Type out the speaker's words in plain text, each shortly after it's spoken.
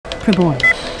Praboi,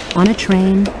 on a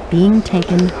train, being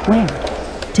taken where?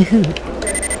 To who?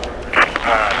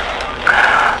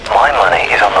 My money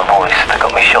is on the voice that got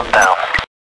me shot down.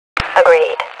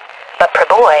 Agreed. But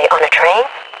Praboi on a train?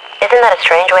 Isn't that a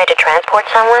strange way to transport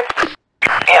someone?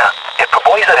 Yeah, if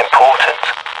Proboi's that important,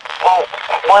 well,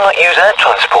 why not use air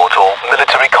transport or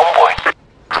military convoy?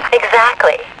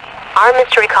 Exactly. Our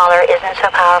mystery caller isn't so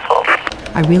powerful.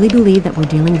 I really believe that we're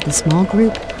dealing with a small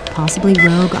group, possibly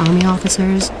rogue army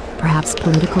officers, perhaps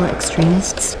political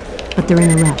extremists, but they're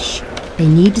in a rush. They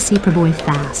need to see Praboi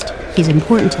fast. He's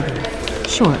important to them.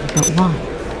 Sure, but why?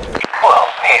 Well,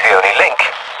 he's the only link.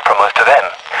 For most of them,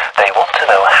 they want to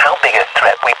know how big a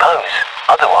threat we pose.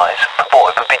 Otherwise,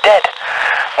 Praboi would be dead.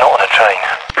 Not on a train.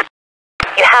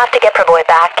 You have to get Praboi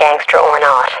back, gangster or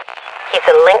not. He's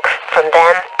a link from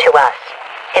them to us.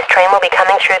 His train will be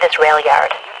coming through this rail yard.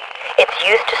 It's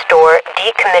used to store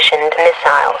decommissioned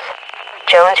missiles.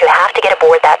 Jones, you have to get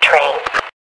aboard that train.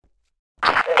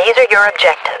 These are your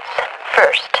objectives.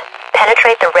 First,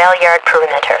 penetrate the rail yard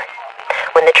perimeter.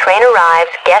 When the train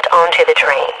arrives, get onto the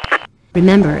train.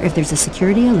 Remember, if there's a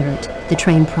security alert, the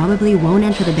train probably won't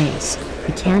enter the base.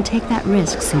 We can't take that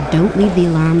risk, so don't leave the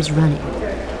alarms running.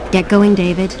 Get going,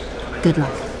 David. Good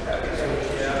luck.